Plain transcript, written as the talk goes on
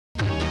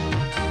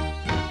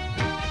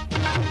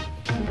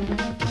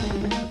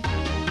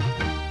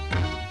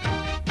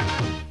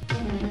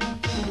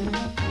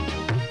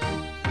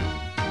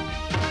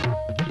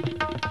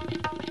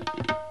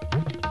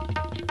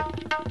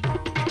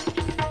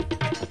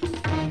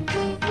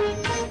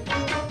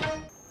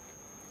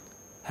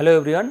Hello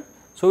everyone.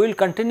 So, we will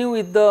continue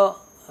with the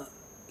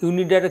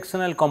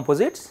unidirectional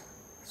composites.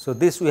 So,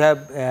 this we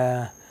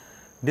have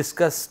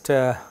discussed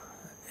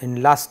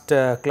in last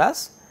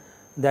class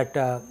that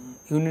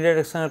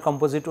unidirectional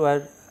composite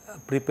were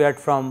prepared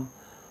from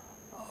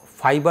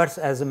fibers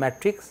as a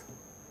matrix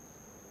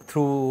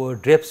through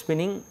drape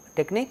spinning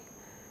technique,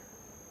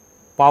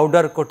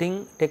 powder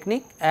coating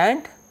technique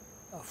and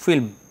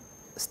film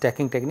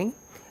stacking technique,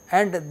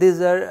 and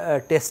these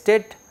are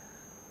tested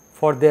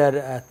for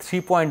their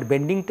 3-point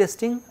bending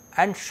testing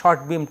and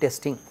short beam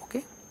testing.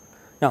 Okay.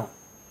 Now,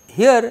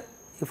 here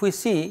if we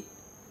see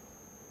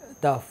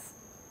the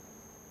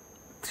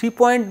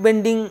 3-point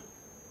bending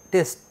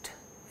test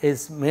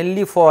is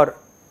mainly for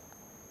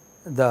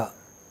the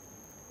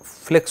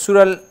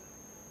flexural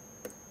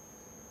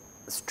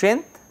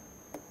strength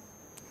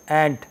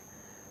and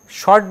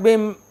short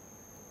beam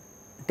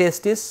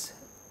test is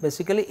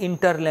basically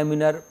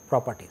interlaminar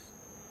properties.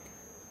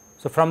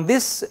 So, from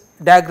this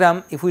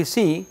diagram if we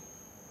see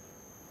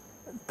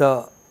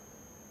the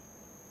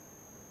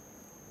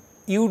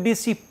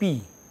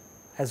UDCP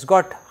has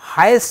got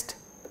highest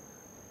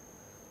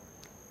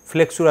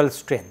flexural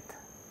strength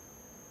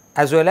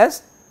as well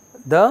as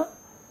the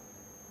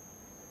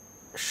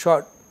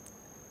short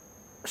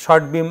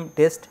beam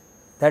test,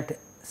 that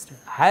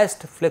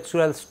highest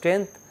flexural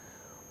strength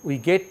we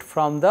get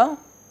from the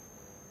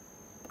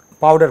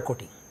powder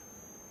coating,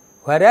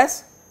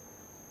 whereas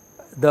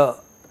the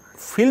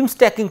film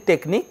stacking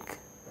technique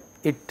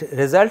it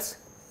results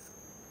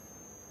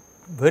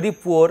very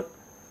poor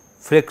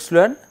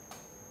flexural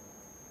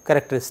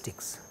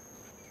characteristics.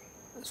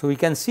 So, we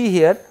can see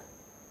here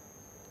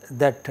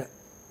that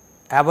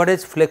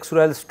average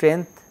flexural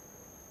strength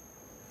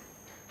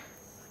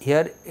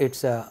here it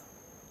is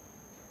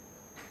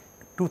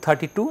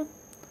 232.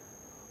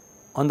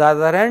 On the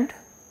other hand,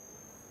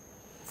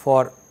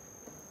 for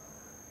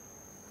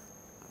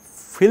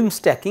film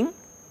stacking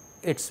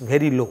it is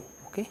very low.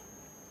 Okay.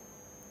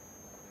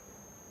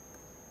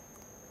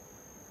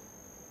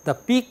 The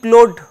peak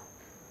load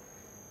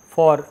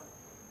for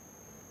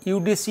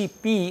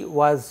UDCP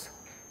was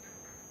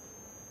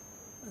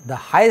the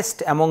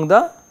highest among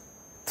the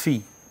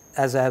 3,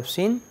 as I have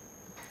seen,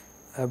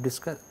 I have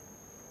discussed.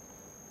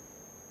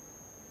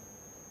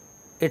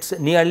 It is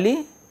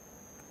nearly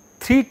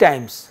 3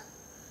 times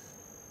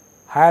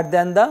higher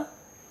than the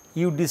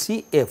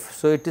UDCF.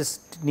 So, it is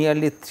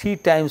nearly 3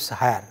 times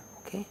higher.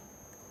 Okay.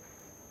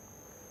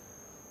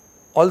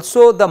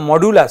 Also, the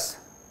modulus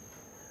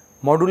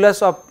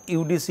of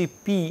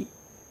UDCP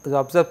is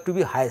observed to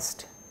be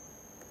highest.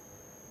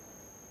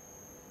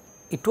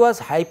 It was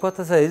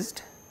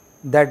hypothesized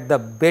that the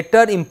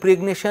better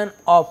impregnation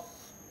of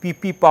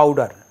PP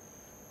powder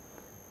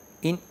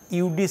in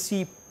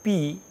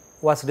UDCP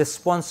was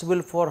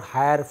responsible for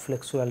higher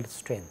flexural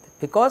strength,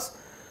 because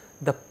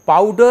the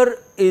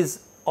powder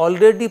is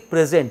already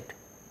present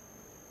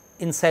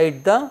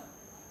inside the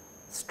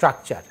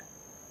structure.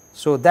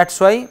 So, that is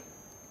why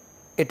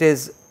it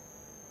is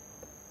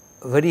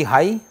very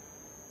high.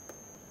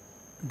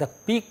 The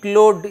peak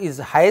load is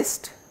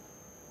highest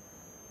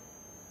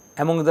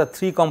among the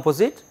 3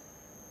 composite,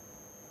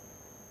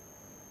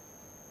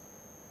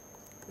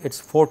 it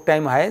is 4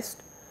 times highest.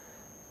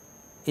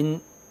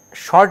 In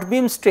short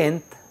beam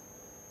strength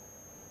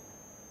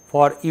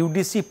for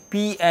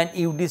UDCP and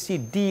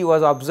UDCD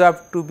was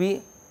observed to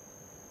be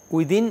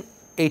within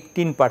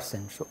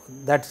 18%. So,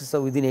 that is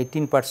within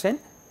 18%.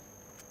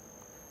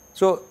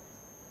 So,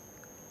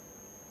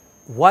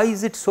 why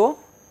is it so?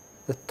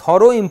 The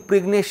thorough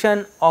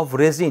impregnation of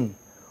resin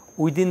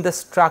within the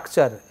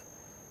structure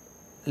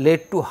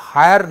led to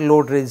higher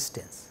load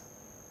resistance,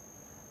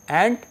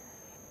 and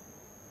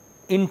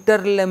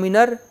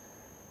interlaminar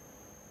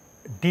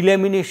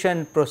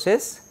delamination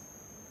process,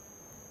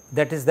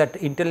 that is that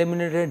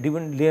interlaminar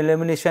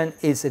delamination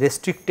is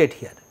restricted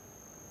here.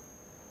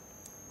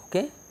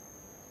 Okay.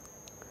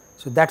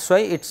 So, that is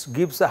why it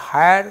gives a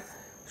higher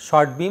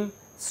short beam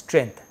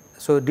strength.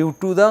 So, due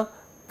to the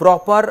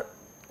proper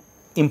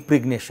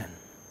impregnation,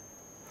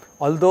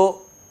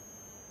 although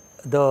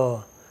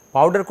the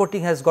powder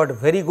coating has got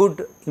very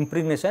good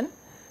impregnation,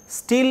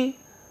 still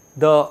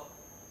the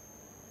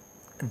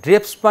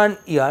drape spun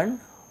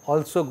yarn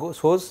also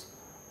shows,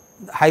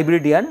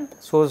 hybrid yarn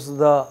shows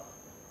the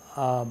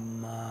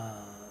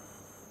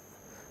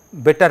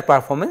better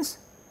performance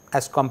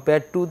as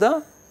compared to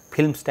the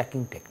film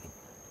stacking technique.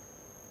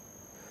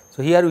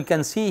 So, here we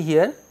can see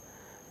here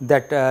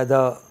that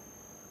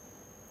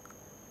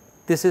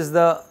this is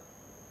the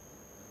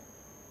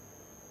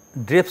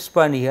drape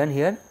spun yarn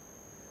here.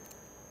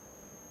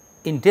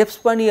 In drape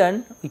spun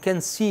yarn we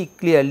can see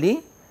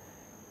clearly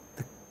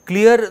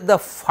the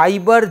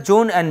fiber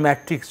zone and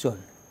matrix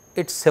zone,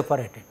 it is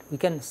separated. We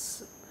can,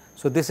 so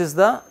this is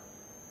the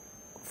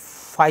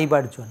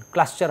fiber zone,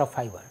 cluster of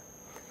fiber,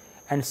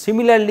 and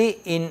similarly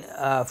in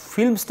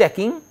film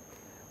stacking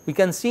we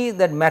can see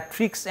that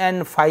matrix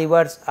and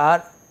fibers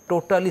are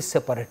totally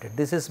separated.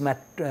 This is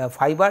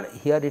fiber,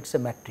 here it is a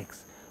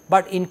matrix.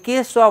 But in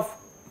case of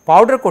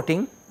powder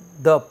coating,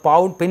 the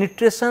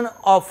penetration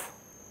of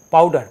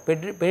powder,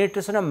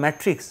 penetration of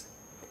matrix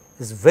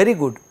is very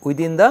good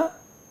within the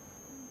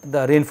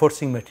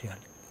reinforcing material.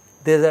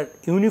 They are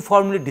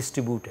uniformly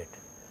distributed.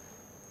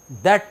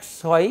 That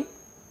is why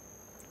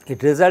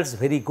it results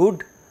very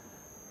good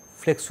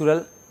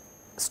flexural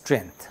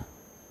strength.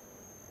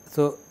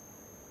 So,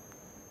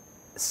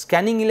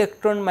 scanning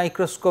electron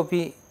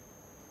microscopy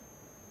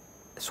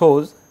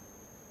shows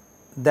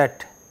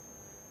that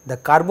the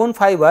carbon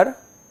fiber,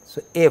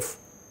 so F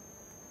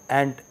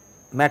and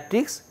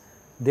matrix,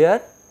 they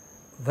are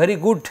very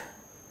good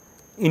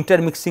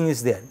intermixing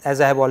is there,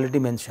 as I have already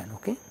mentioned.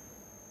 Okay.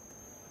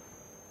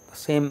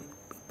 Same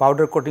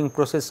powder coating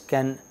process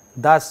can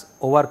thus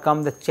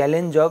overcome the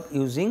challenge of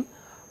using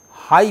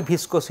high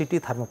viscosity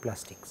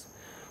thermoplastics.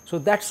 So,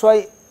 that is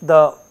why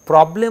the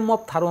problem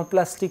of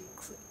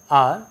thermoplastics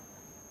are,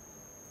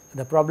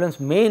 the problem's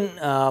main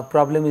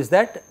problem is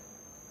that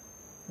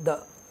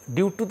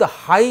due to the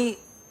high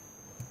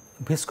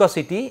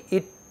viscosity,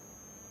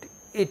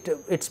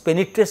 its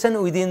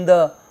penetration within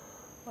the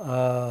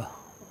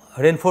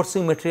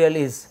reinforcing material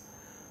is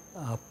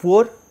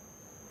poor.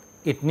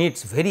 It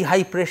needs very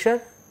high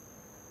pressure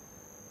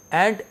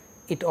and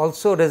it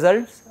also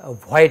results a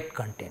void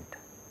content.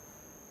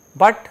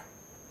 But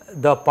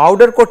the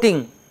powder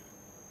coating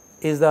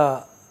is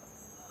the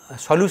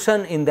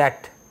solution in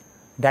that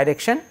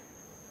direction.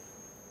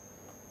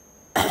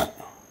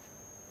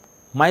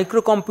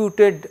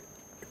 Microcomputed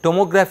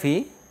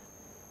tomography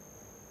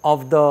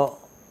of the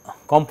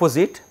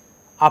composite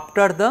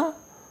after the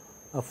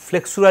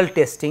flexural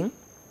testing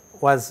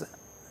was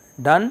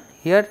done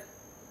here.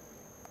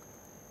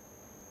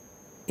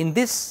 In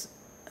this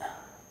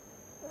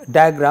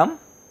diagram,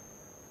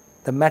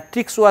 the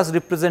matrix was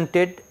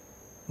represented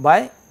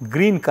by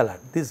green color.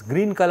 This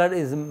green color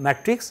is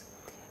matrix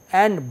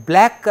and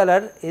black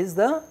color is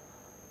the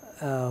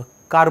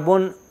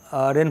carbon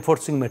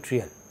reinforcing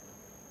material.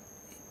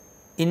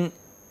 In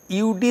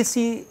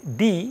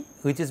UDCD,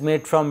 which is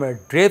made from a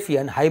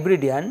Dreyfian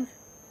Hybridian,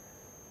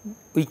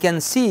 we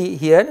can see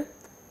here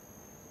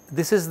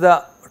this is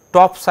the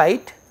top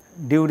side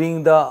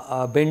during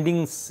the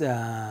bending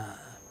study,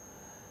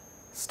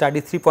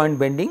 3-point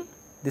bending.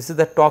 This is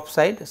the top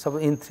side. So,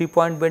 in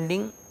 3-point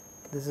bending,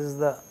 this is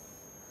the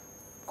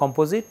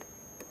composite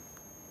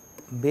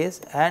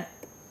base and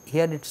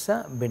here it is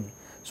a bending.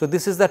 So,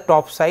 this is the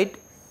top side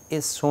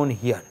is shown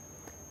here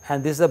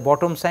and this is the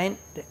bottom side,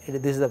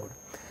 this is the bottom.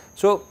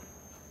 So,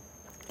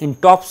 in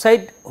top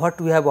side what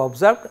we have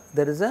observed,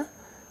 there is a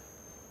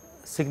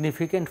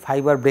significant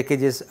fiber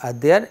breakages are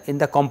there in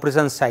the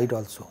compression side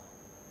also,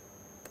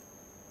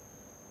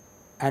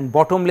 and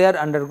bottom layer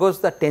undergoes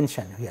the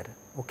tension here.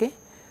 Okay.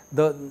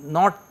 The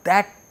not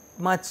that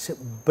much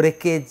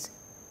breakage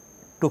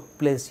took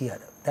place here,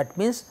 that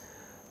means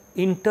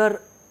there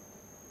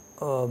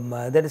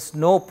is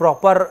no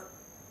proper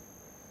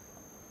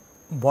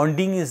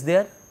bonding is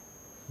there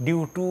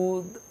due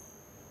to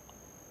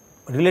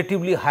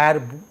relatively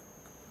higher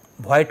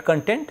void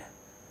content.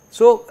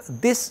 So,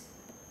 this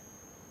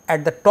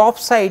at the top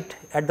side,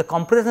 at the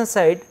compression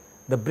side,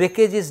 the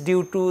breakage is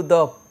due to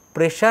the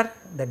pressure,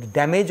 that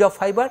damage of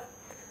fiber,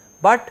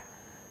 but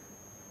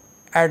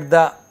at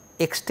the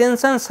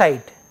extension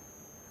side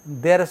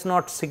there is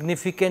not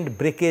significant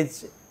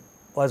breakage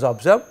was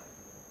observed.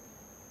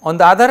 On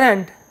the other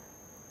hand,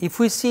 if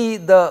we see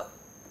the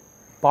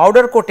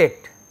powder coated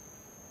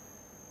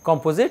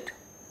composite,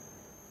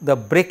 the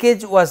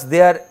breakage was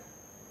there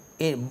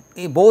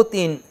both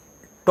in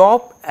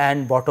top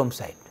and bottom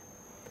side.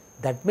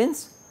 That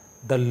means,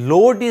 the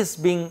load is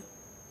being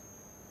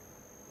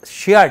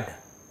shared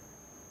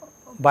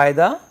by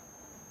the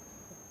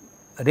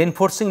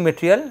reinforcing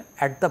material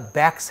at the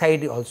back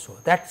side also.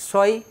 That is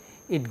why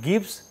it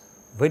gives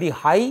very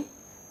high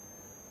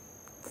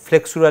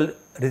flexural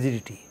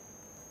rigidity.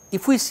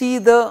 If we see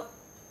the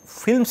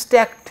film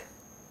stacked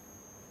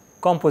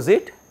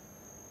composite,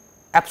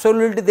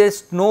 absolutely there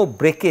is no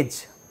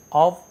breakage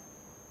of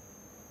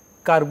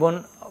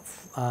carbon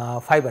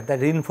fiber, the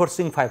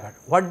reinforcing fiber.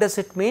 What does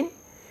it mean?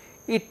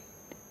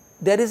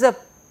 There is a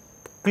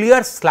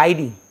clear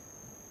sliding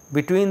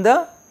between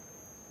the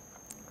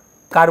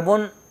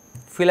carbon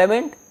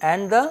filament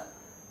and the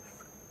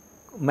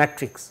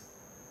matrix.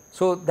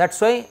 So, that is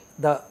why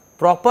the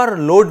proper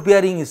load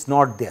bearing is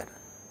not there.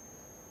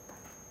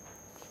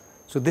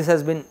 So, this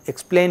has been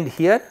explained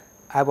here,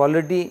 I have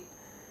already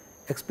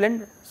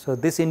explained. So,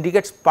 this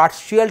indicates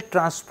partial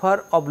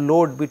transfer of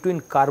load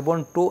between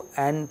carbon toe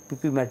and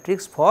PP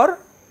matrix for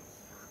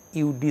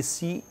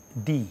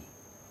UDCD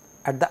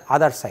at the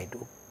other side.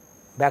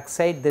 Back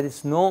side there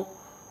is no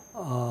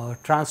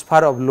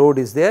transfer of load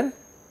is there,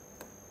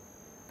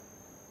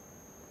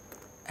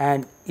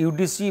 and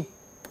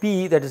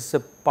UDCP, that is a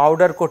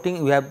powder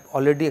coating, we have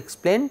already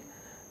explained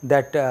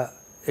that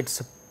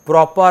its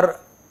proper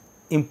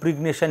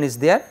impregnation is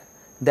there,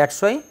 that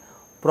is why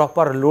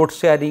proper load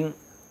sharing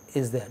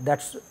is there, that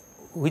is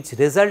which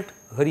result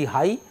very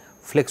high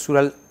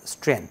flexural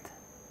strength.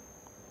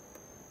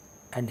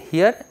 And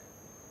here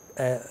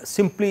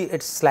simply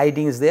its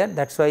sliding is there,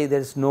 that is why there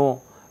is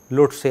no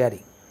load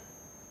sharing.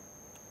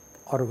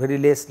 or very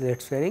less layer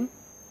sparing.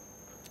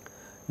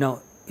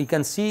 Now, you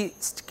can see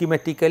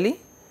schematically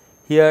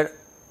here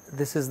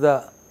this is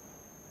the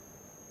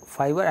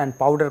fiber and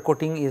powder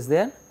coating is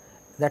there,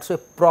 that is a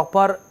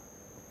proper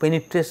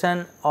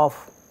penetration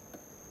of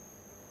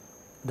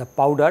the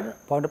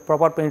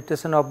proper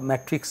penetration of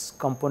matrix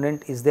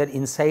component is there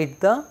inside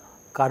the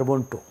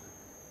carbon toe.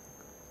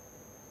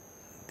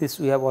 This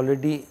we have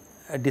already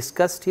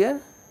discussed here.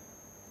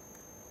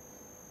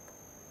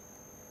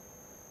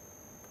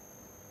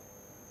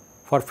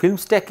 For film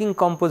stacking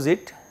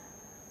composite,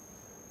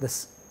 the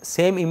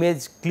same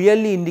image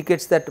clearly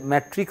indicates that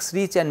matrix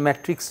rich and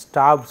matrix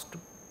starved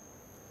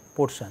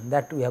portion,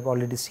 that we have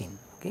already seen,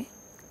 okay,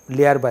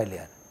 layer by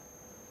layer.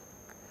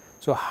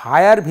 So,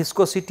 higher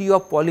viscosity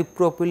of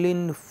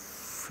polypropylene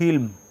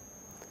film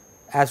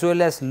as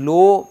well as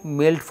low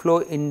melt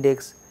flow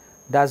index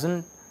does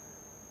not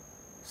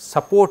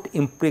support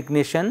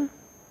impregnation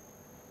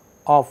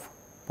of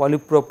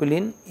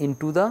polypropylene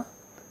into the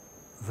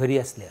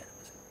various layers.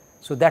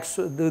 So, that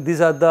is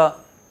these are the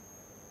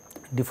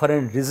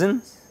different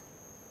reasons,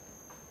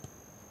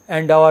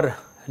 and our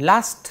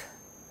last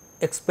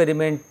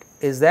experiment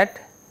is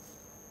that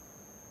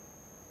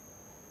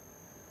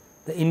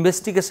the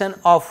investigation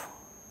of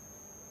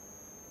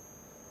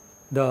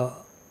the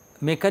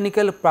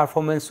mechanical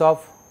performance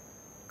of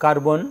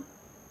carbon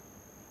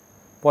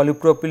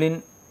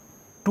polypropylene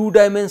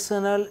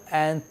 2-dimensional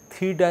and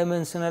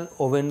 3-dimensional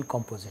oven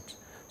composites.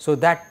 So,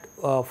 that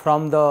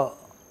from the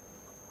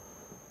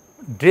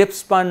drape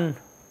spun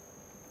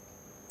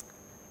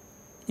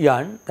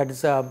yarn, that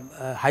is a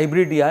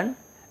hybrid yarn,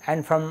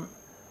 and from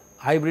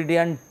hybrid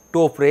yarn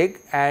top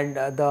rag and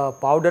the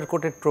powder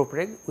coated top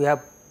rag, we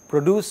have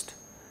produced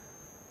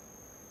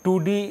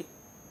 2D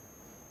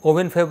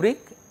oven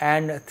fabric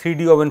and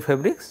 3D oven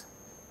fabrics,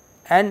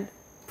 and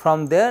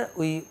from there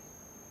we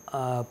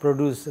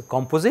produce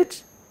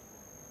composites.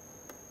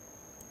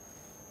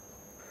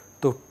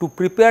 So, to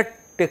prepare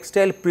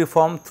textile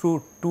preform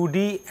through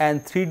 2D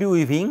and 3D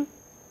weaving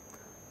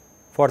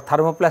for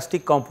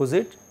thermoplastic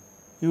composite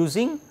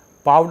using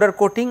powder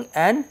coating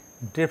and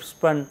drape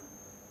spun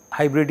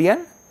hybrid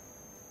yarn,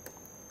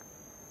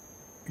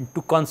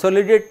 to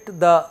consolidate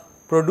the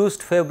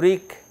produced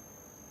fabric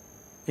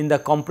in the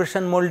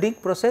compression molding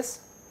process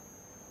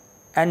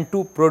and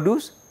to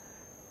produce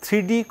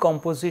 3D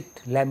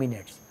composite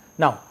laminates.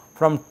 Now,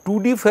 from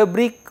 2D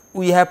fabric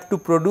we have to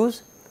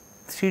produce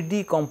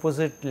 3D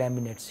composite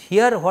laminates.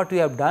 Here what we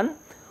have done,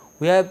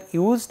 we have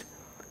used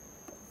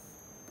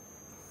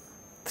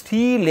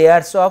 3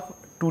 layers of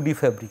 2D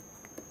fabric.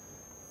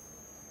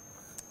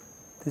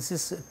 This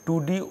is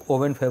 2D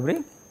oven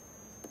fabric,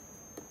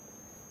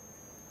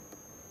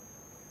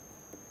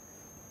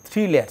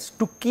 3 layers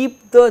to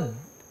keep the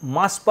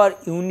mass per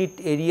unit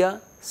area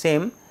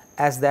same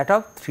as that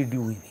of 3D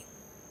weaving,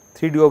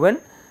 3D oven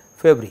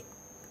fabric,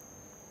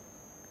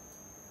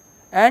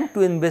 and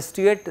to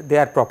investigate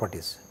their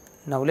properties.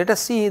 Now, let us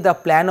see the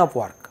plan of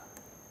work.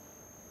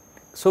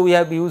 So, we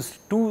have used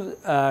 2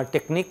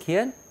 technique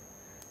here.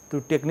 2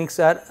 techniques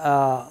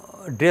are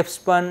drape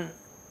spun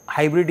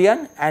hybrid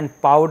yarn and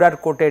powder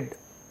coated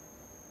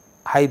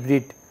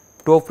hybrid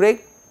top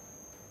rag.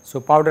 So,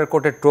 powder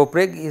coated top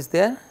rag is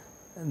there,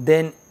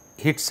 then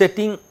heat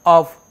setting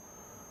of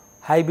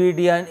hybrid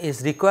yarn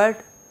is required.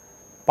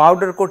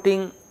 Powder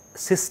coating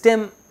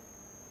system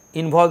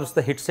involves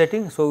the heat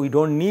setting. So, we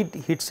do not need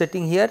heat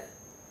setting here.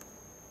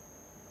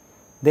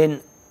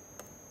 Then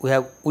we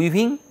have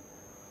weaving.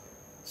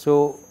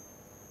 So,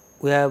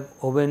 we have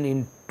woven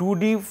in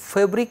 2D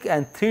fabric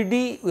and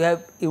 3D, we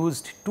have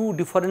used 2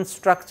 different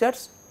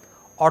structures,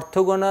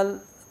 orthogonal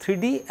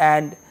 3D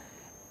and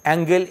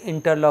angle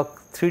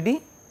interlock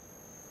 3D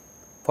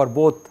for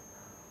both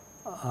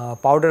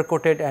powder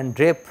coated and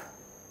drape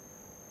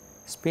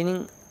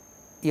spinning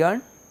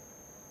yarn,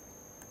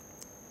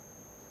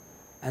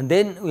 and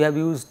then we have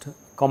used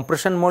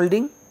compression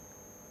molding.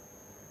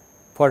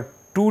 For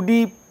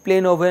 2D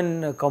plain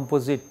oven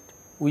composite,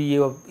 we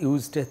have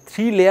used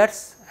 3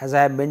 layers as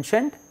I have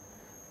mentioned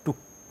to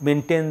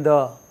maintain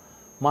the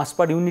mass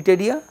per unit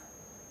area,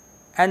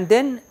 and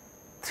then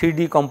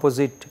 3D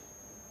composite,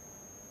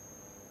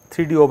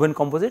 3D oven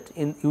composite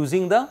in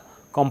using the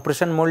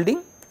compression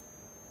molding.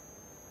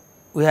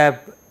 We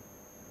have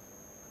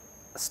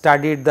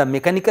studied the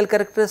mechanical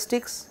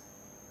characteristics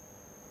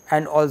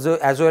and also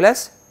as well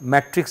as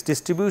matrix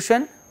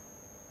distribution.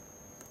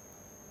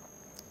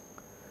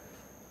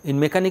 In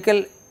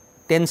mechanical,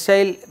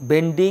 tensile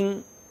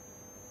bending,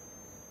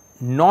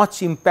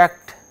 notch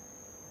impact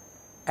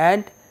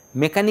and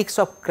mechanics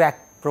of crack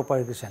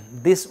propagation,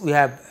 this we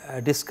have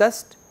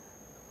discussed,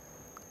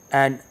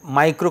 and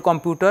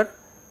microcomputer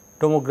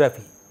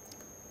tomography.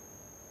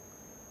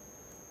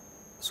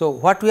 So,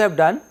 what we have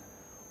done?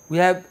 We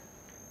have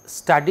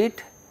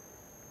studied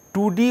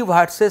 2D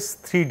versus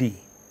 3D.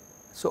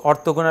 So,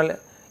 orthogonal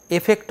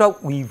effect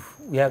of weave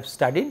we have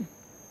studied.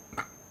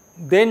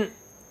 Then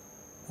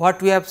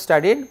what we have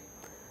studied?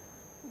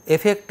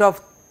 Effect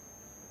of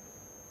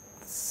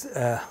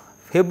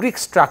fabric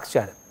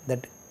structure,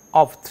 that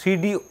of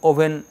 3D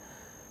oven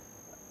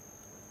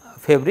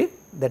fabric,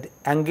 that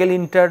angle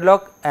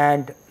interlock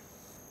and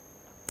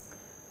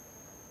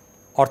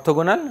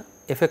orthogonal,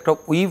 effect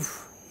of weave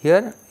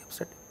here,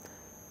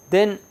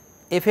 then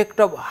effect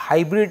of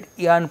hybrid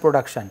yarn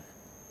production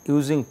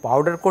using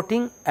powder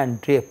coating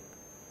and drape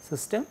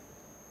system,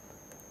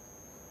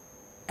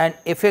 and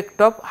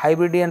effect of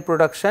hybrid yarn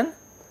production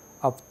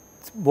of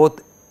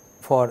both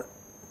for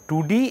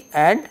 2D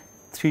and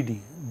 3D.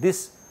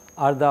 These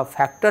are the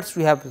factors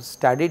we have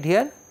studied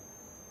here.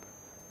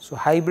 So,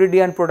 hybrid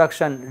yarn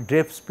production,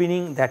 drape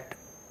spinning, that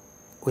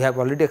we have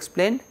already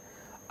explained.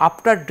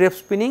 After drape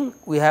spinning,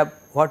 we have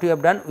what we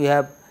have done, we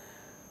have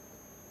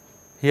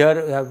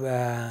here we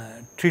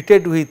have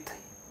treated with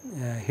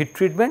heat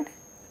treatment.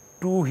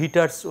 Two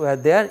heaters were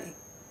there.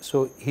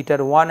 So,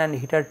 heater 1 and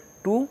heater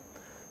 2.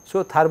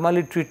 So,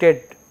 thermally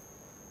treated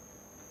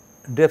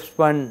drape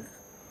spun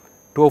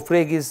toe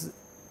rag is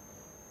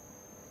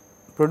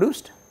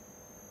produced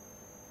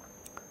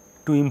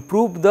to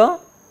improve the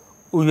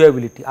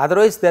weavability,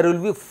 otherwise there will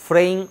be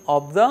fraying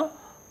of the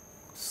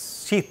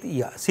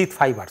sheath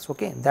fibers.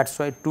 Okay. That is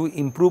why to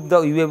improve the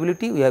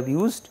weavability we have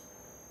used.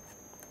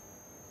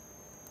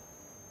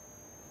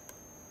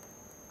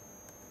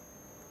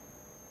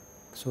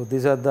 So,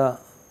 these are the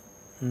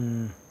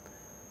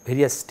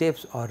various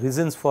steps or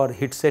reasons for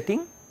heat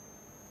setting.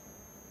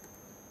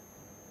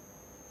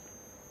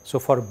 So,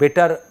 for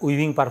better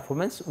weaving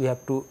performance we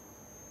have to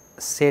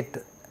set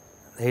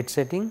the heat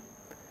setting.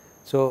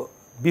 So,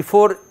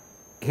 before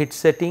heat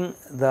setting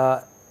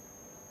the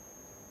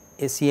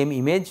ACM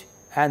image,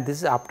 and this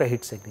is after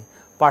heat setting,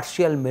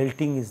 partial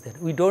melting is there.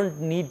 We do not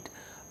need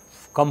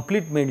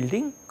complete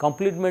melting.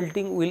 Complete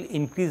melting will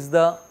increase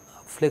the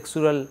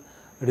flexural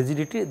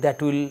rigidity,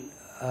 that will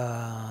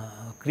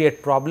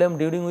create problem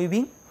during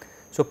weaving.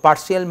 So,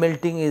 partial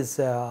melting is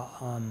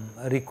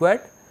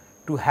required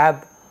to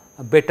have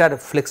a better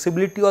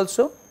flexibility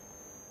also,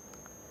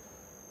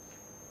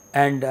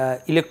 and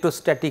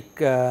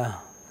electrostatic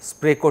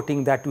spray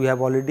coating, that we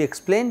have already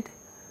explained.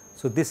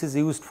 So, this is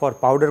used for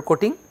powder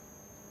coating,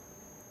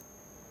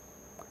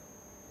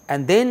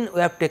 and then we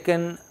have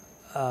taken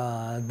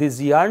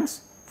these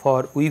yarns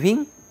for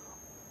weaving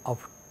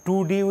of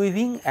 2D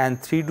weaving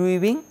and 3D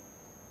weaving.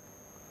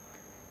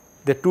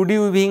 The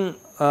 2D weaving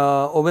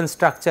woven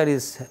structure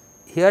is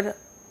here.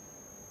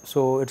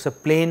 So, it is a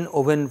plain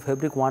woven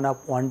fabric, one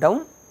up one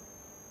down,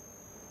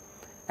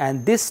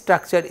 and this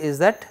structure is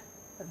that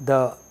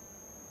the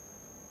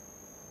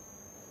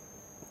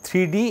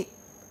 3D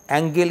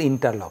angle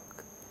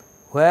interlock,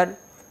 where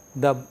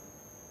the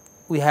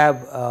we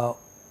have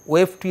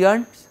weft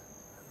yarns,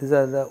 these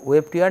are the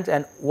weft yarns,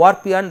 and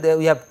warp yarn. There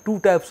we have two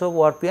types of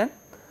warp yarn.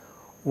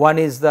 One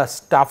is the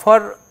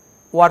staffer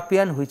warp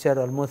yarn, which are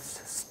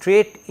almost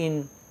straight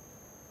in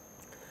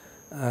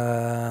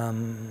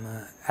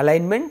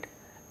alignment,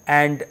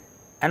 and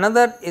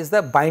another is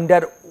the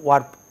binder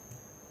warp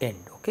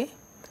end. Okay.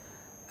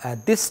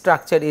 This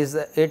structure is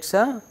it is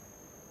a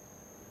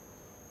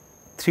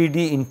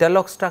 3D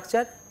interlock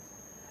structure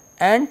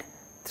and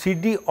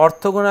 3D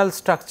orthogonal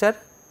structure.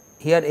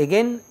 Here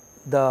again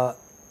the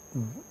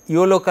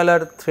yellow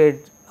color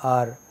thread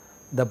are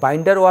the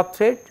binder warp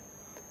thread,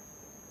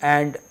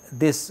 and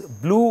this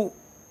blue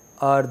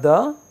are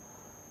the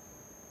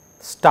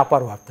stopper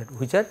warp thread,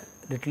 which are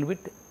little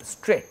bit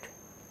straight.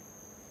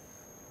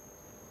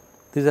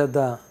 These are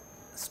the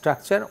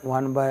structure,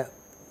 one by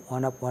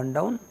one up one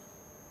down.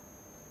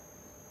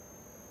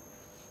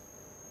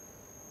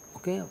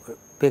 Okay.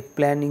 Peg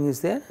planning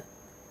is there,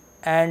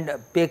 and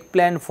peg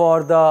plan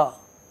for the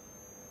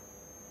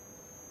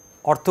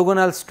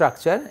orthogonal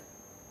structure.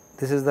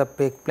 This is the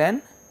peg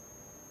plan.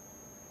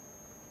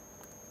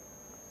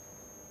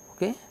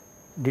 Okay.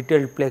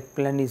 Detailed peg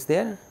plan is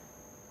there.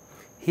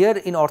 Here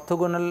in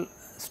orthogonal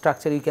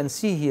structure you can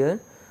see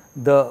here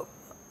the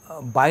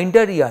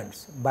binder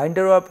yarns,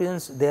 binder warp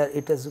yarns, there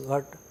it has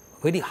got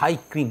very high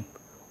crimp.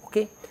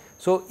 Okay.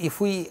 So, if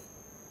we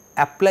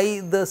apply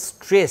the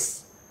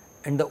stress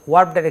and the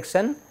warp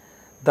direction,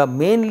 the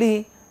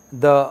mainly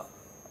the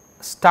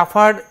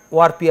staffered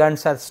warp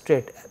yarns are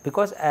straight,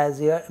 because as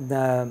here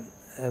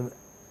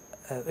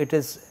it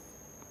is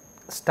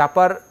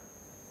stopper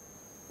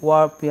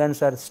warp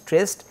yarns are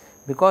stressed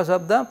because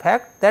of the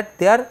fact that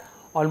they are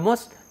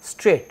almost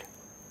straight.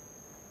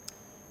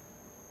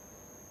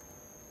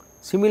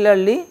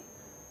 Similarly,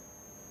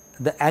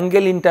 the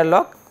angle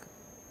interlock,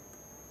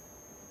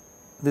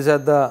 these are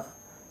the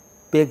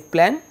peg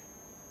plan.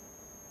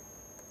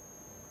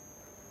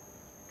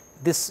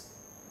 This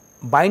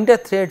binder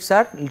threads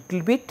are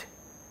little bit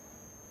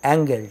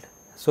angled.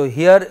 So,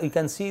 here you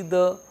can see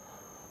the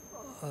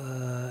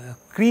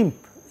crimp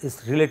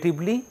is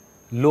relatively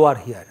lower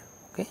here,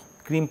 okay,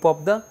 crimp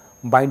of the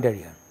binder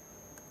yarn.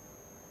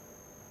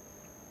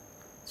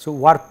 So,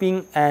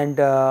 warping and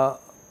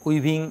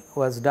weaving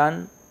was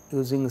done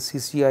using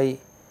CCI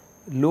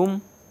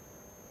loom.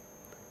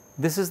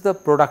 This is the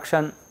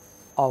production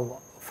of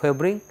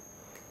fabric.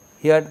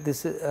 Here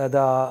this is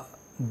the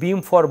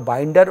beam for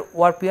binder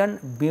warp yarn,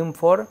 beam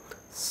for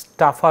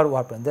staffer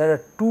warp yarn. There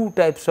are two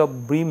types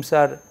of beams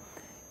are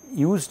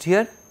used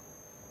here.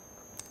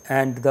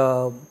 and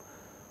the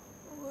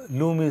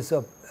loom is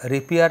a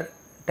rapier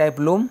type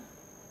loom.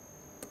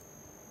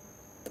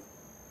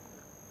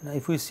 Now,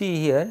 if we see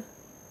here,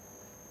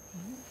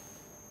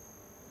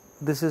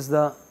 this is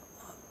the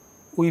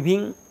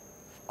weaving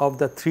of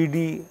the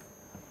 3D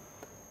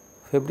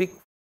fabric.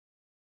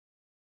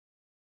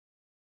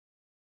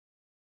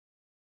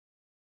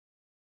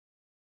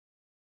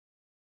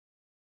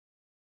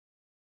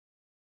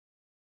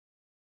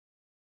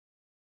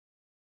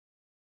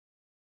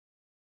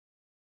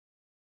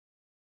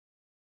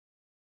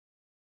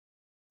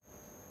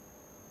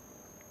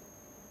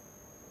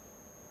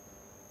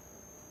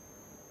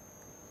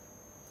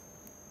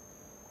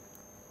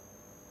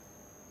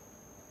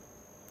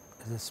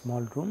 A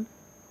small room,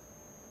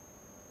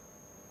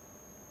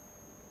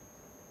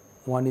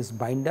 one is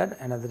binder,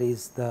 another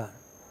is the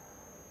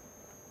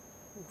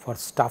for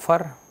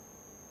stuffer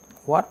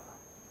warp.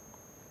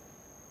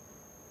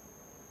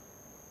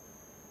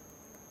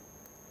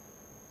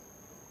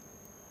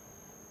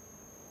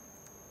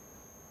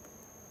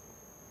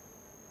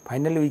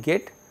 Finally, we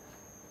get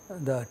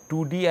the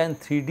 2D and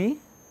 3D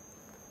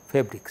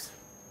fabrics.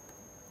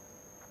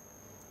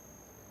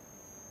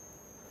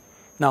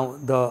 Now,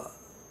 the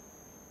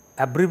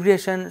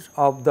abbreviations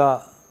of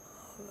the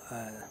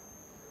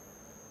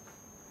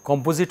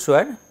composites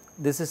were,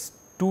 this is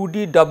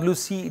 2D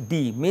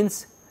WCD,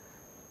 means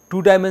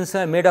 2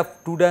 dimensional, made of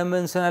 2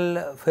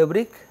 dimensional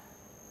fabric,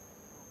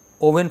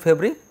 woven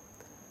fabric,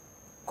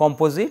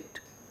 composite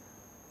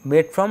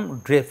made from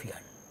drape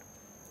yarn.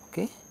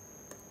 Okay.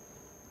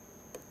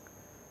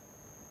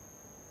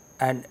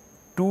 And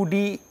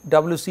 2D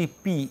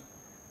WCP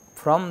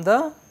from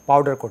the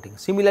powder coating.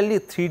 Similarly,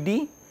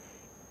 3D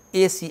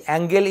AC,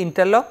 angle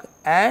interlock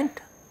and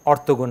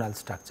orthogonal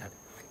structure.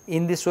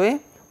 In this way,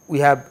 we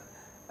have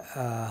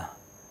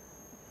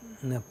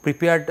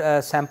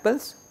prepared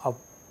samples of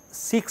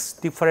 6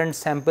 different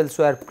samples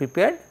were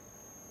prepared.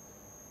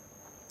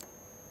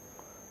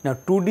 Now,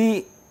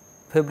 2D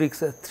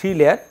fabrics are 3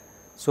 layer.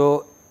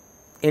 So,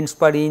 ends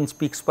per inch,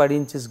 peaks per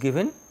inch is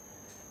given,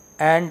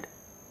 and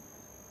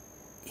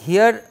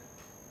here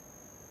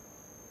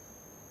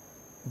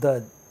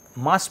the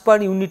mass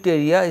per unit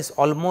area is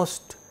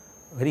almost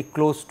very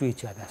close to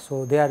each other.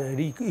 So, they are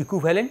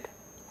equivalent.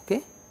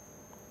 Okay.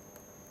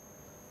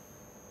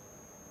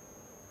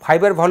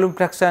 Fiber volume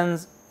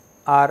fractions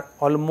are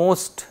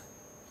almost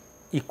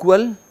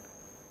equal.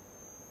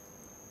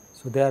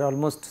 So, they are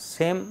almost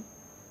same,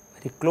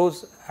 very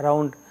close,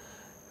 around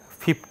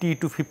 50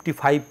 to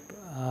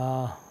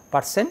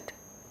 55%.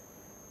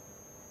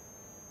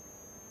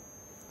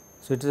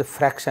 So, it is a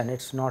fraction,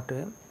 it is not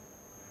a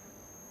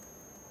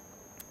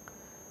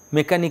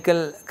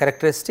mechanical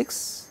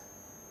characteristics.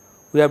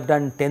 We have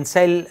done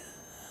tensile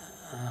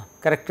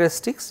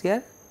characteristics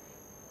here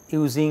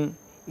using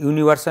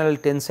universal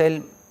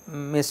tensile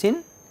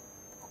machine,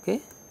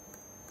 okay,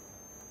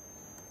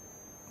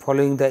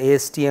 following the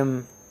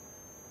ASTM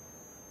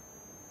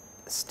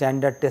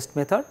standard test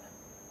method.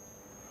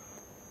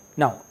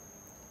 Now,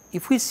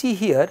 if we see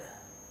here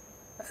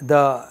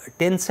the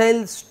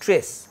tensile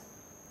stress,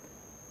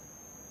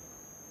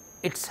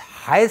 it is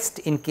highest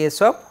in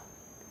case of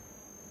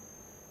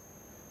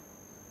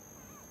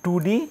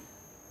 2D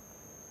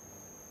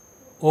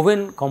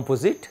woven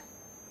composite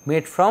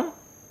made from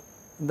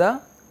the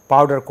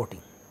powder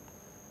coating,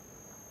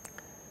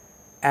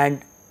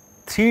 and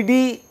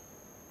 3D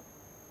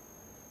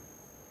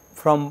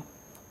from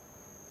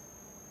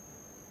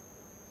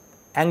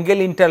angle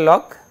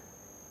interlock,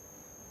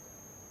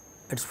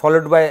 it is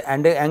followed by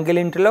angle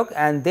interlock,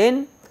 and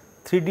then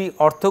 3D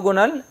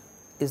orthogonal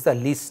is the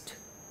least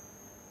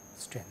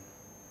strength.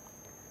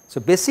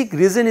 So, basic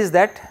reason is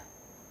that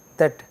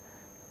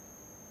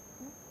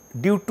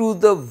due to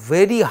the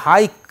very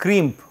high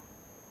crimp,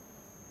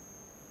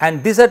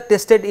 and these are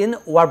tested in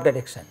warp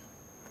direction,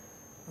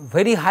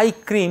 very high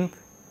crimp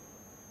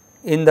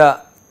in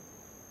the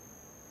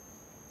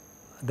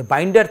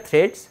binder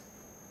threads,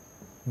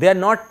 they are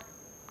not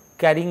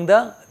carrying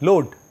the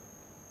load,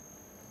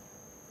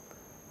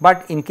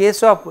 but in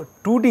case of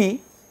 2D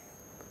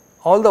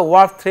all the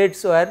warp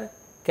threads were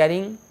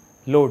carrying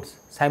loads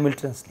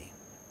simultaneously.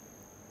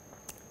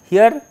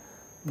 Here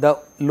the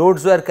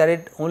loads were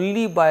carried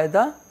only by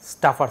the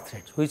stuffer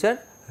threads, which are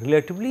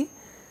relatively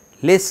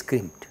less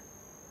crimped.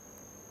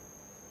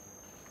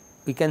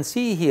 We can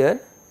see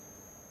here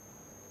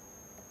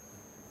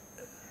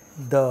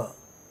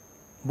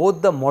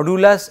both the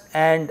modulus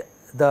and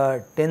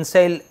the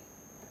tensile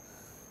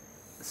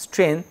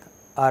strength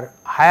are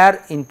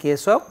higher in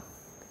case of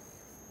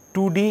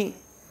 2D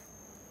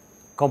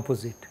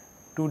composite,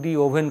 2D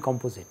woven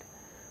composite.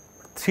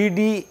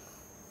 3D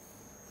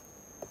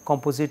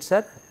composites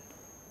are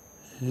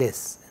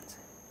less.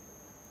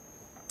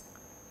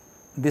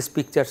 This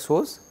picture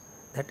shows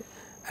that,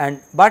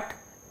 but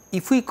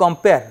if we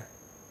compare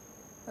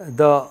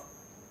the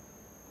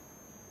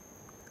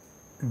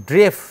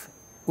drape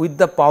with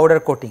the powder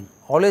coating,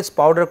 always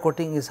powder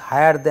coating is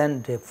higher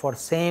than drape for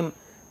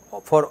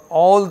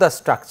all the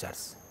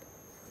structures.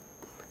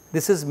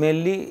 This is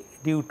mainly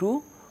due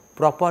to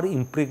proper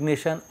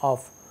impregnation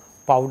of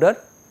powder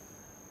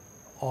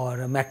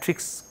or a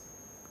matrix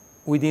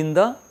within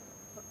the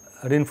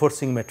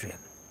reinforcing material.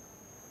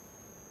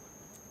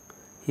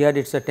 Here it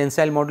is a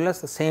tensile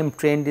modulus, the same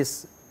trend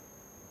is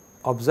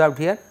observed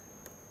here.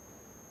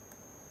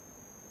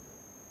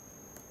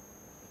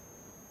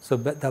 So,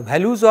 the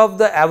values of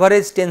the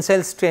average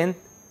tensile strength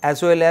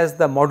as well as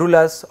the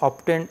modulus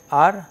obtained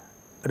are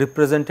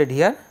represented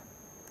here.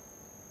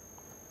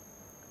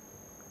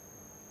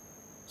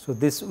 So,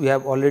 this we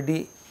have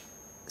already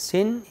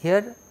seen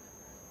here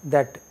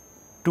that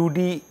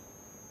 2D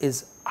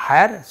is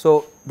higher.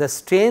 So, the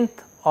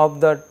strength of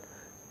the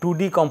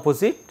 2D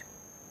composite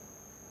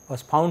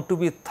was found to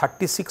be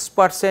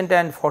 36%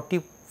 and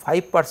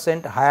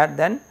 45% higher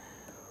than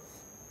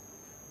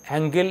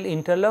angle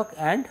interlock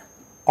and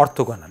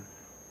orthogonal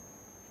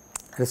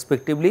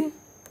respectively.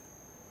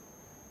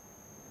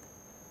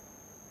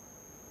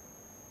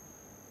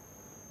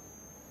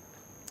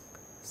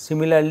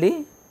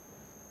 Similarly,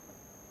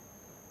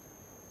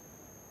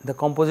 the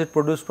composite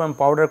produced from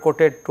powder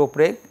coated top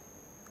rake,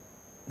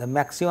 the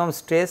maximum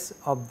stress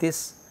of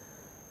this.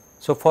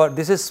 So, for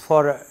this is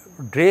for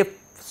drape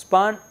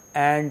spun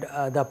and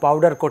the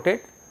powder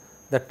coated,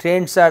 the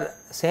trends are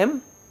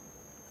same.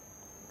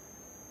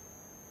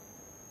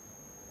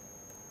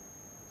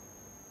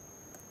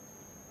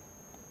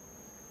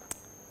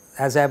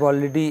 As I have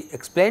already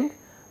explained,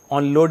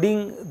 on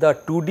loading the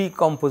 2D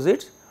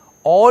composites,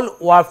 all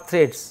warp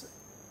threads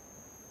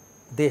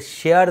they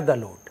share the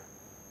load,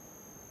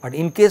 but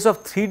in case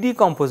of 3D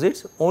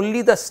composites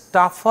only the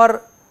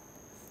stuffer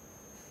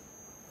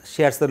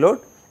shares the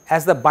load,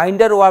 as the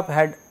binder warp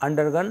had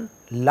undergone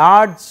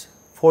large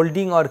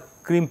folding or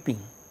crimping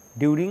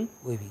during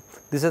weaving.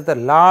 This is the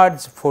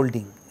large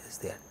folding is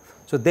there.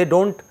 So, they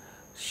do not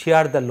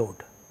share the load,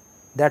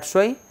 that is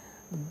why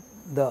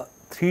the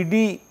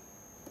 3D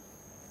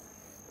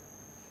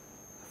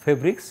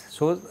fabrics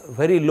shows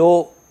very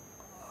low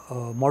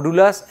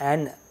modulus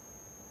and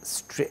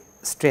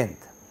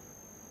strength.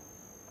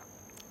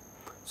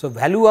 So,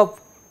 value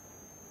of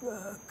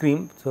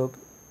crimp, so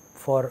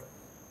for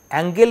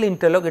angle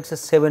interlock it is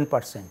a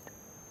 7%,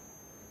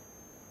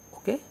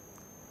 okay,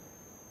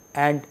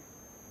 and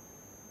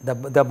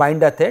the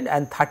binder thread,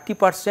 and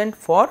 30%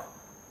 for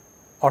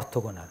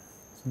orthogonal,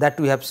 that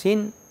we have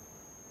seen.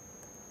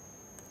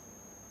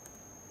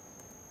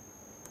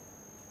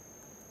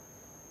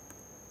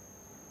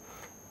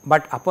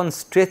 But upon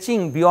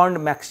stretching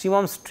beyond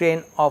maximum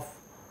strain of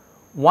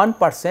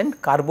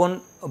 1%,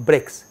 carbon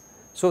breaks.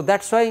 So,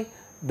 that is why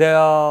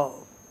the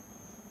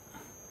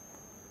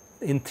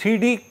in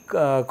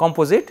 3D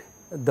composite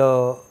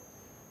the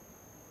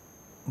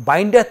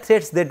binder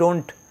threads they do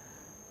not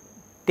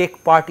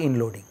take part in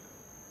loading.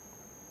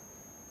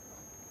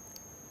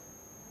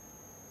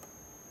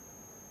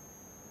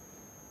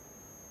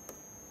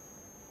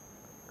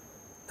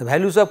 The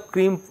values of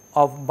crimp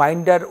of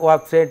binder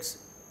warp threads,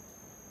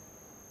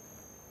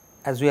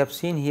 as we have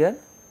seen here,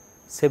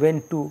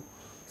 7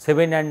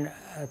 and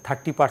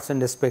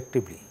 30%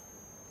 respectively.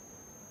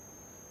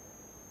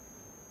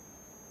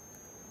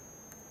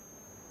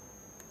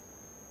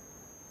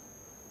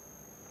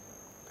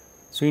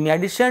 So, in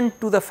addition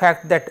to the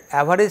fact that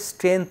average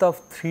strength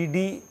of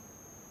 3D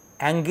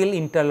angle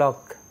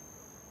interlock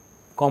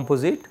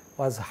composite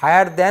was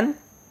higher than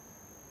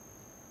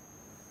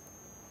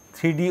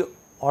 3D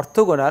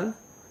orthogonal,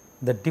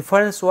 the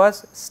difference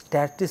was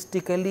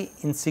statistically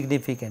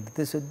insignificant.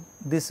 This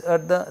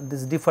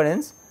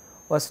difference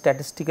was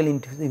statistically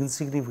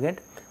insignificant,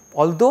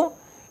 although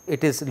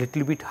it is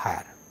little bit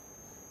higher.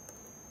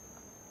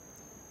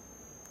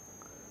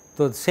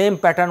 So, the same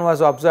pattern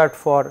was observed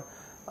for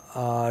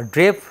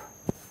drape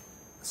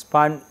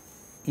spun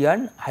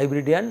yarn,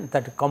 hybrid yarn,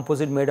 that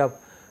composite made of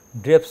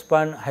drape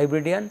spun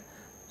hybrid yarn.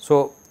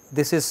 So,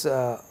 this is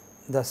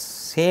the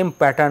same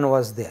pattern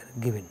was there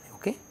given,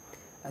 okay.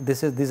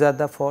 These are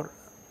the for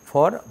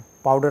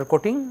powder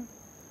coating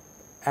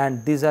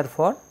and these are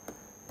for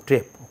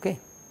drape, okay.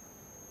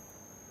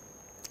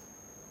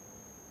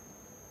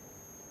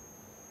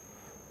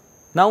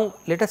 Now,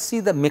 let us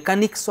see the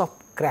mechanics of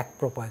crack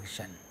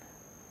propagation.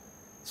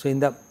 So,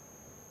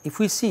 if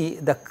we see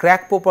the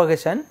crack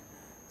propagation,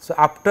 so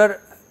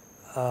after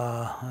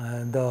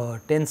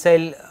the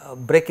tensile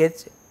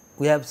breakage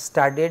we have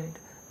studied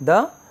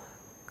the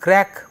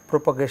crack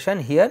propagation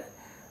here.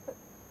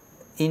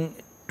 In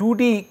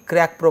 2D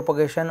crack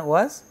propagation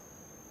was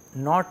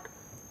not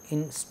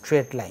in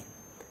straight line.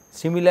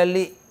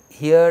 Similarly,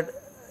 here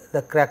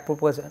the crack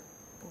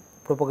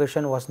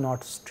propagation was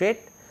not straight,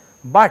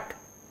 but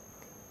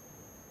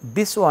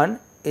this one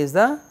is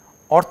the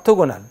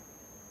orthogonal,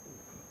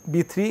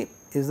 B3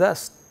 is the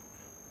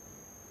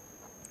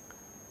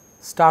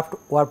staffed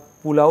warp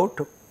pull out.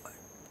 You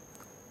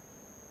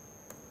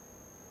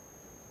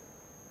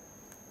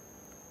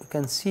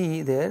can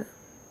see there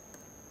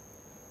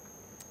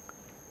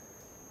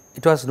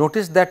it was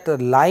noticed that the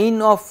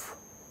line of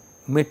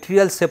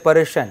material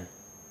separation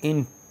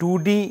in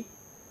 2D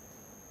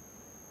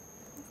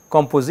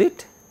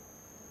composite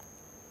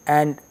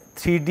and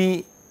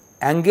 3D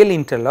angle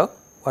interlock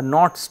or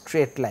not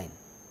straight line,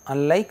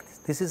 unlike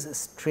this is a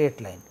straight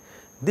line.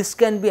 This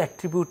can be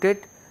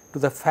attributed to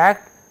the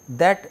fact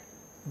that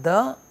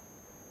the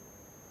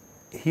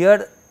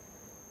here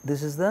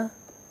this is the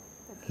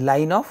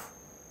line of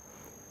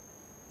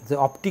the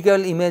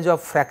optical image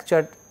of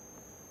fractured,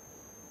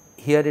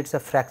 here it is a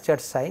fractured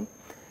side.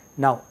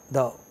 Now,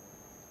 the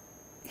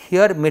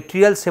here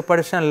material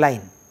separation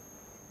line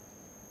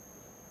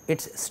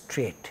it is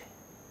straight,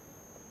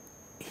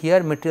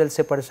 here material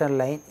separation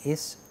line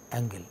is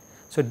angle.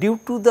 So, due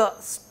to the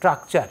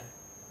structure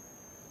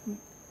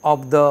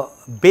of the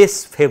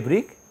base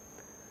fabric,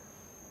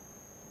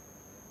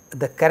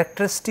 the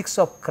characteristics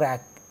of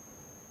crack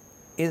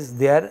is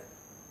there,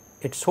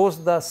 it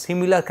shows the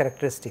similar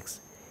characteristics.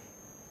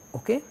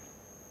 Okay.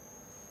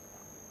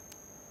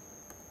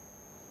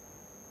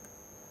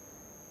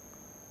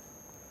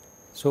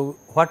 So,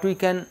 what we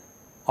can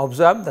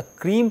observe, the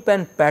crimp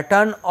and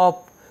pattern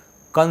of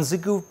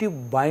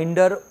consecutive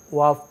binder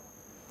weft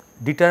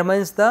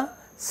determines the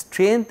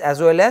strength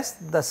as well as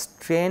the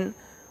strain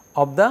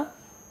of the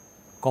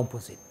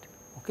composite.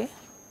 Okay.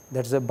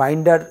 That is a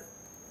binder,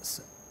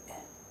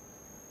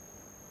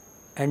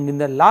 and in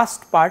the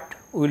last part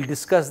we will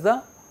discuss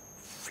the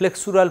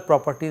flexural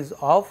properties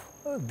of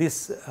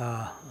this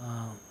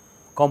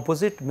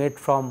composite made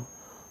from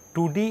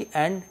 2D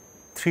and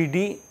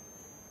 3D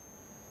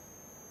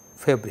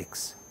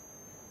fabrics.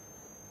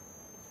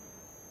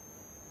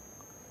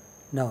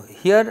 Now,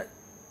 here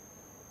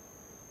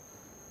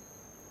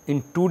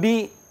in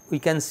 2D we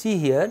can see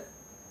here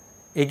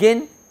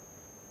again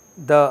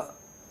the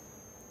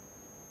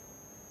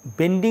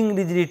bending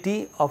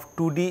rigidity of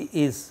 2D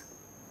is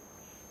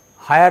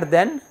higher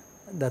than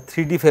the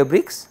 3D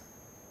fabrics,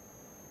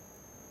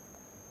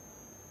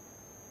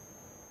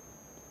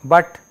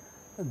 but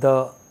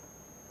the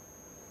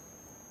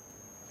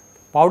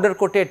powder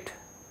coated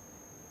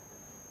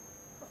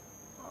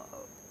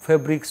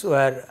fabrics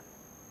were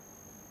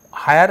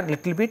higher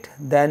little bit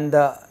than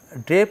the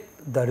drape.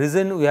 The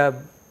reason we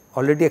have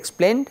already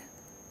explained,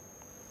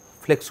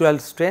 flexural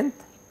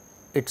strength,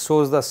 it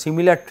shows the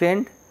similar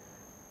trend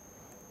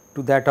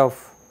to that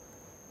of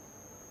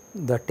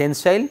the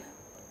tensile.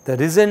 The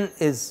reason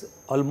is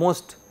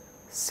almost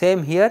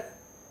same here.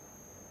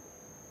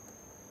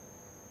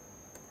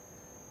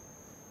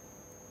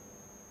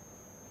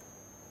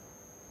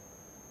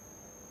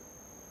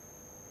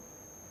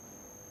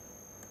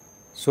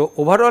 So,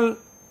 overall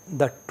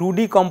the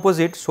 2D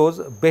composite shows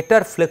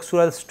better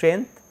flexural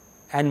strength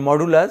and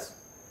modulus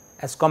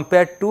as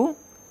compared to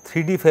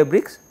 3D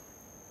fabrics.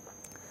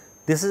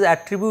 This is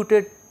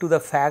attributed to the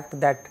fact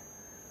that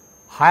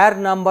higher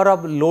number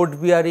of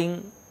load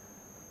bearing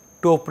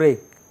toe break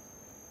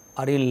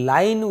are in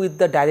line with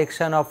the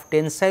direction of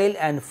tensile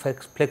and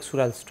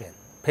flexural strength,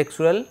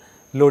 flexural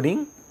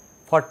loading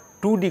for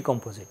 2D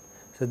composite.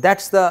 So, that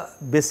is the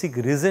basic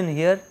reason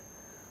here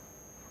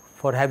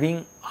for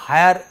having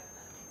higher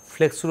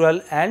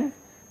flexural and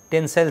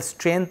tensile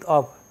strength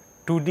of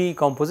 2D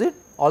composite.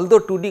 Although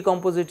 2D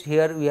composite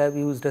here we have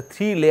used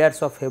 3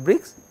 layers of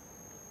fabrics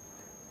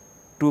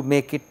to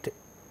make it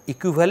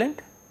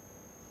equivalent.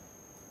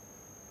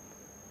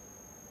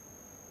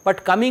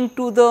 But coming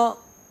to the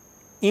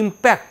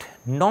impact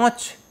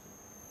notch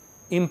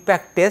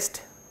impact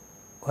test,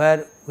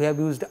 where we have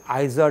used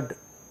IIT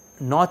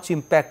notch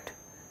impact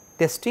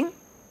testing,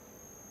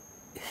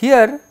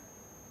 here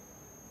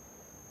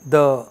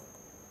the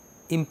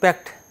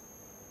impact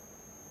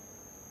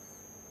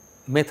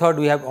method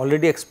we have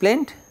already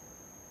explained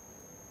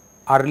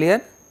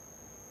earlier.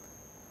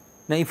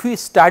 Now, if we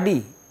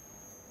study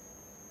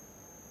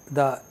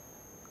the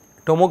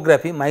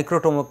tomography,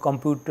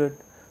 computed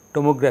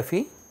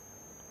tomography,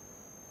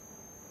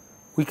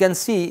 we can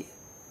see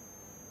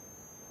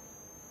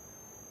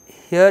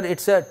here it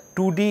is a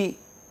 2D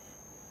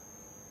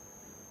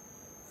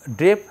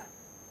drape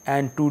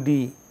and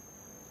 2D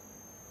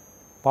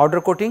powder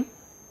coating.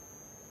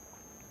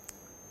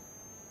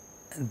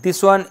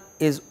 This one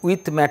is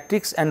with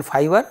matrix and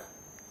fiber,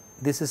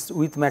 this is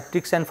with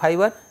matrix and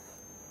fiber.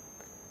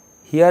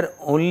 Here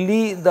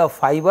only the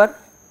fiber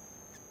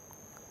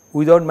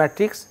without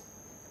matrix,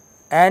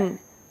 and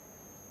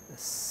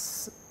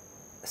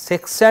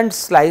sectioned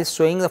slice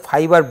showing the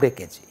fiber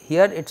breakage.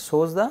 Here it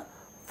shows the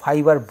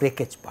fiber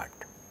breakage part.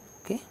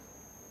 Okay.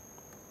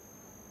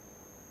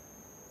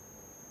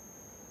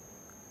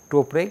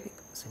 Toe break.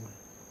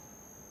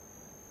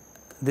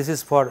 This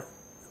is for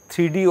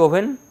 3D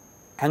oven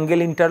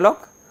angle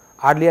interlock.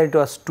 Earlier it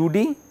was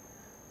 2D,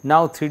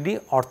 now 3D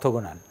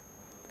orthogonal.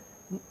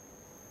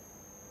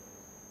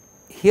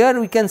 Here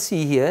we can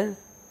see here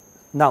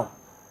now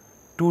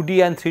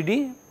 2D and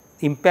 3D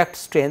impact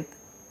strength.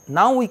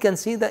 Now we can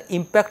see the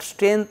impact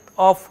strength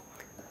of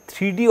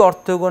 3D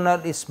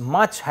orthogonal is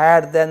much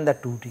higher than the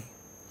 2D.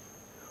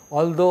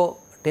 Although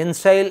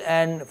tensile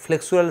and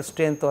flexural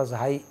strength was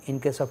high in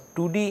case of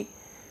 2D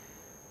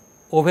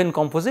oven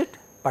composite,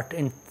 but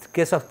in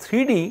case of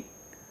 3D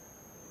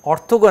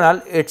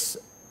orthogonal it is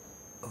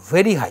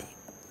very high,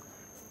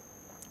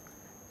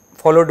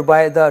 followed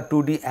by the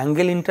 2D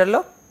angle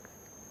interlock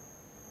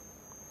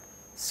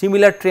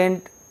Similar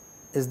trend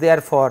is there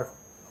for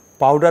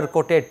powder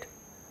coated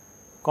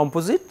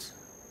composites.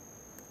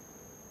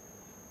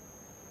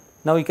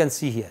 Now, you can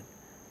see here.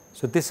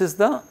 So, this is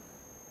the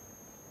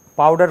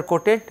powder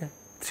coated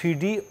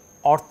 3D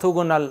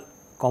orthogonal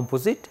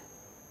composite,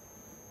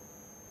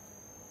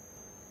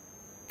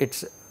 it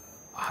is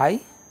high.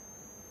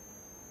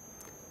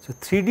 So,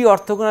 3D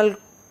orthogonal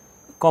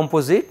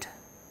composite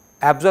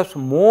absorbs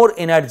more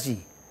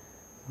energy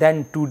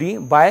than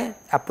 2D by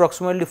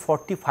approximately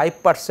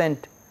 45%,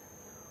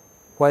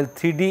 while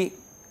 3D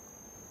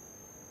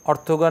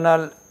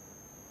orthogonal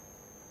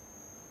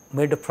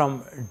made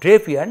from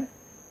drape yarn,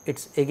 it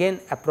is again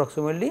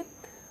approximately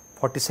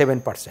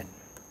 47%.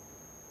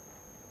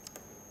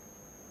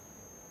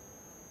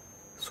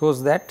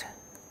 Shows that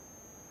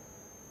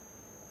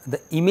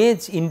the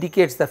image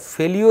indicates the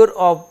failure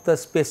of the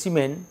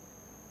specimen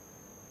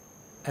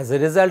as a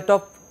result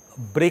of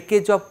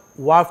breakage of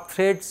warp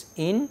threads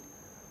in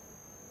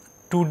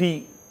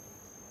 2D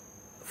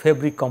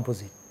fabric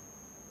composite,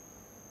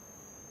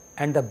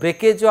 and the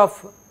breakage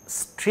of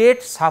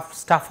straight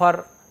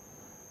stuffer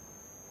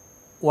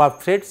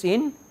warp threads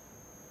in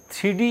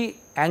 3D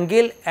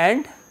angle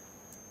and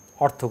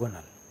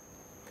orthogonal.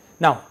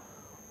 Now,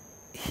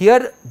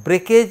 here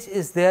breakage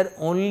is there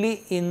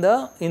only in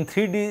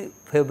 3D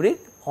fabric,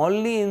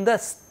 only in the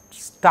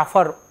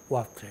stuffer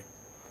warp thread,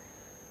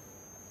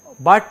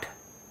 but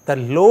the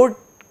load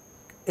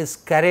is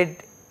can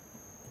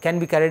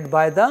be carried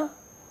by the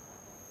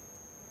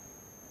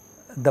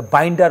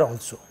binder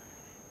also.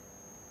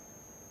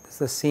 This is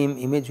the same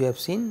image we have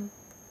seen.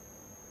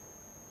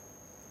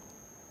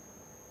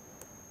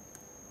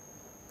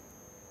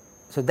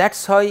 So, that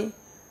is why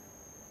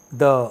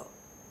the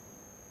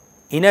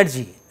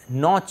energy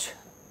notch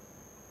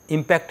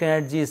impact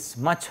energy is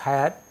much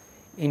higher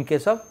in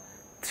case of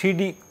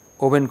 3D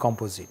woven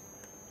composite.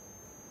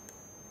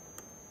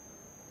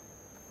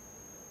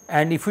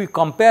 And if we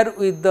compare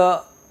with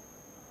the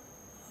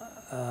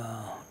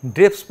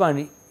drape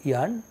spun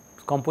yarn,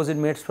 composite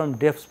made from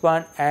drape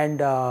spun and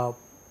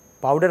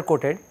powder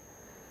coated.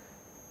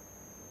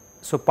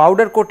 So,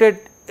 powder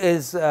coated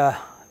is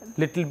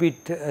little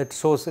bit, it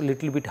shows a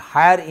little bit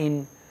higher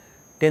in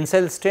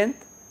tensile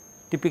strength,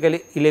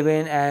 typically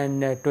 11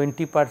 and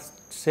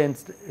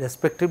 20%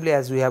 respectively,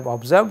 as we have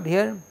observed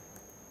here,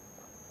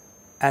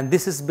 and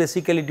this is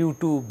basically due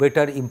to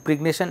better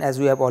impregnation, as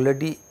we have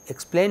already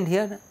explained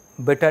here,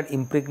 better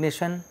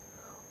impregnation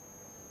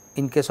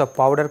in case of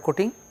powder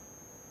coating.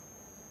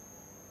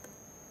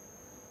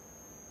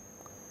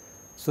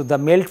 So, the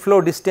melt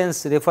flow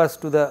distance refers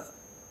to the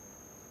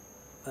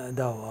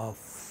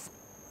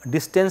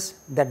distance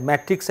that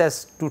matrix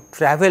has to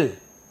travel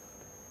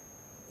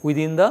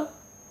within the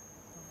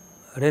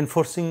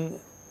reinforcing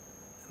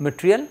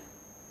material,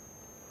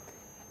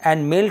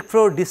 and melt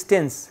flow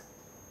distance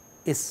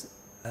is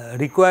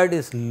required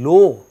is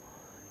low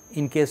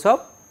in case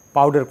of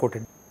powder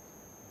coated.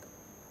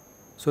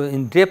 So,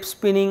 in drape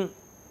spinning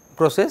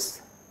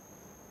process,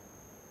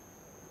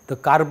 the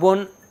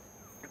carbon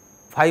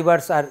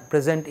fibers are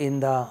present in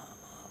the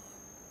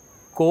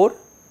core.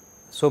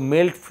 So,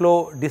 melt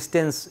flow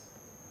distance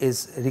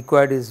is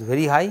required is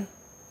very high,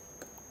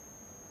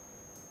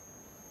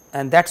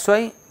 and that is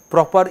why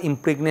proper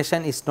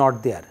impregnation is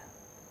not there.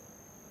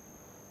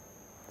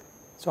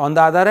 So, on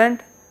the other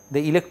hand,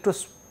 the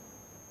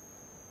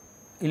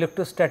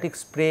electrostatic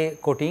spray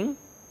coating,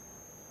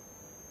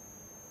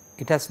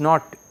 it has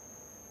not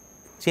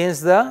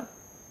changed the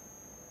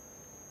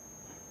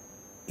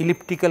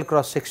elliptical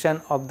cross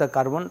section of the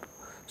carbon.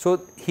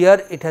 So,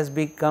 here it has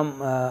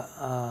become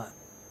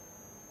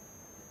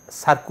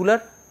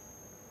circular,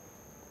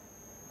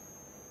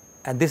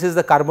 and this is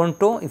the carbon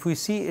toe. If we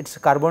see, it is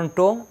carbon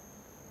toe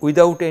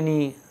without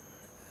any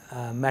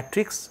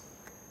matrix,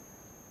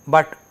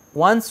 but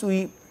once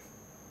we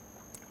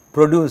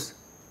produce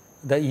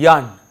the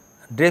yarn,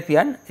 drape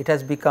yarn, it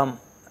has become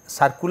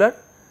circular.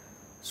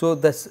 So,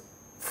 the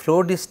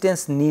flow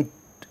distance need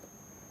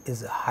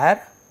is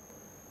higher,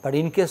 but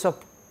in case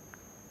of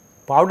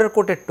powder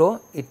coated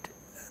toe,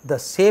 the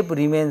shape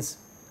remains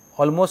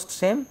almost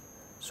same.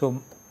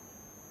 So,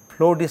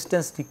 flow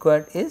distance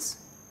required is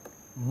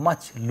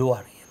much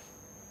lower here.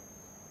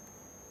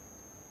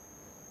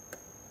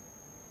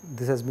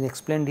 This has been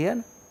explained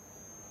here.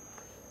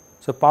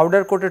 So,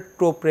 powder coated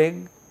toe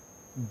preg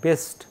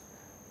based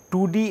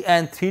 2D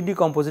and 3D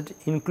composite,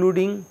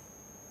 including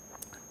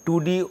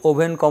 2D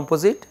woven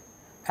composite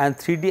and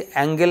 3D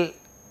angle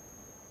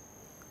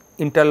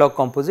interlock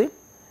composite,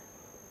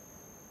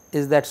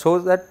 is that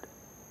shows that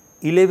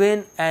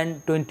 11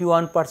 and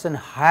 21%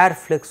 higher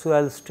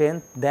flexural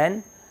strength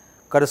than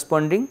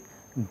corresponding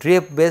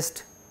drape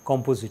based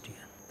composite yarn.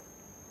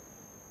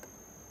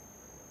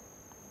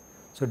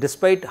 So,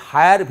 despite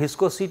higher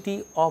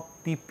viscosity of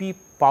PP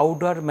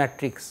powder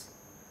matrix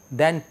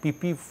than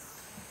PP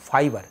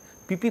fiber,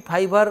 PP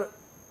fiber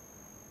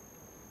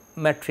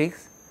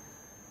matrix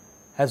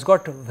has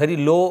got very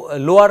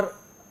lower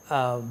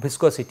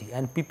viscosity,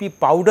 and PP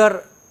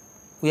powder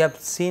we have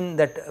seen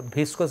that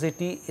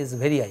viscosity is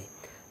very high.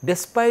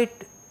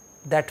 Despite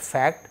that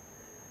fact,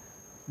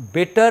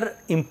 better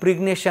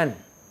impregnation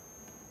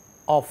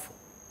of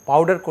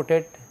powder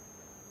coated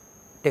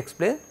takes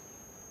place,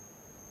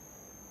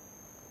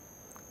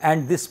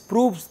 and this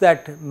proves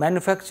that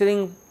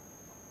manufacturing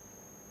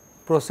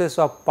process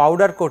of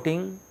powder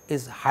coating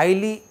is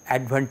highly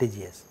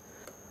advantageous.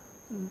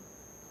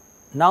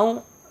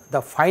 Now,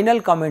 the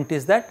final comment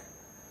is that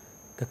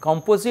the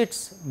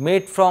composites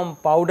made from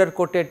powder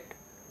coated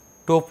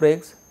toe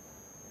pegs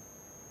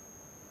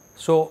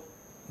show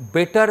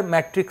better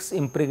matrix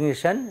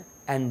impregnation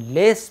and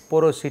less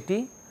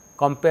porosity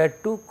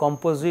compared to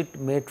composite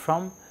made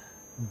from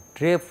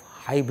drape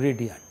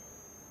hybrid yarn.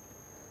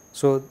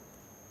 So,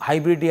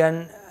 hybrid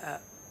yarn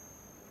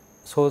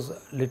shows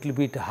little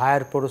bit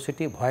higher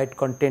porosity, void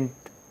content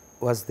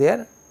was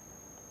there.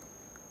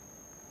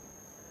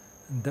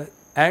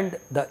 And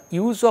the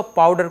use of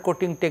powder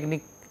coating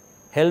technique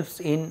helps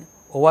in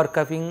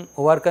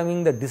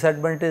overcoming the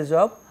disadvantage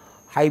of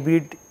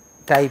hybrid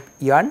type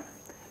yarn,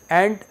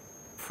 and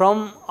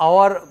from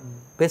our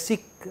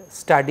basic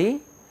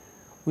study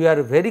we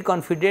are very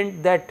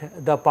confident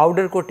that the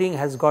powder coating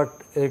has got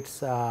its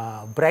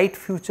bright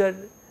future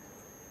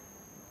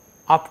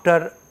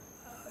after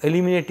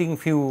eliminating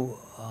few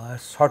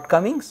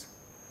shortcomings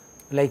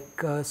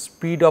like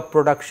speed of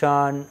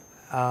production,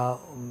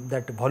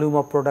 that volume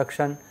of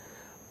production,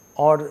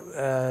 or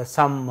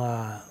some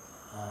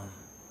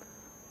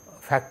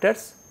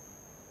factors.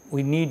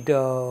 We need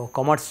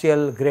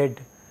commercial grade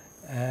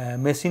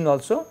machine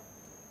also.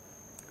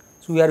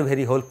 So, we are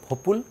very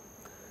hopeful.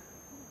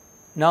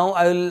 Now,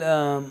 I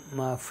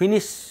will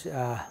finish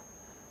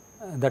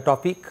the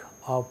topic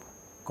of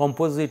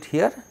composite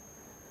here,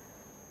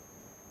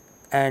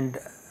 and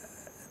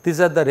these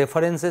are the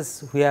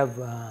references we have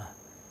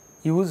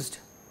used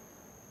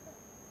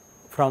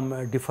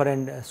from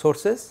different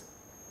sources.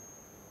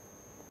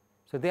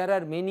 So, there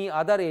are many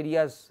other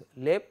areas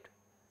left,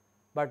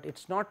 but it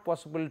is not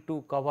possible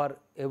to cover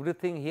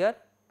everything here.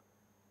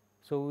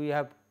 So, we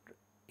have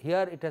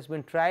here it has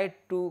been tried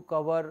to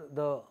cover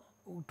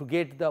to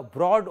get the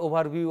broad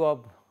overview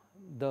of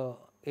the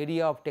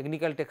area of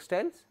technical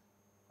textiles.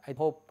 I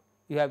hope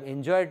you have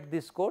enjoyed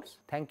this course.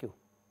 Thank you.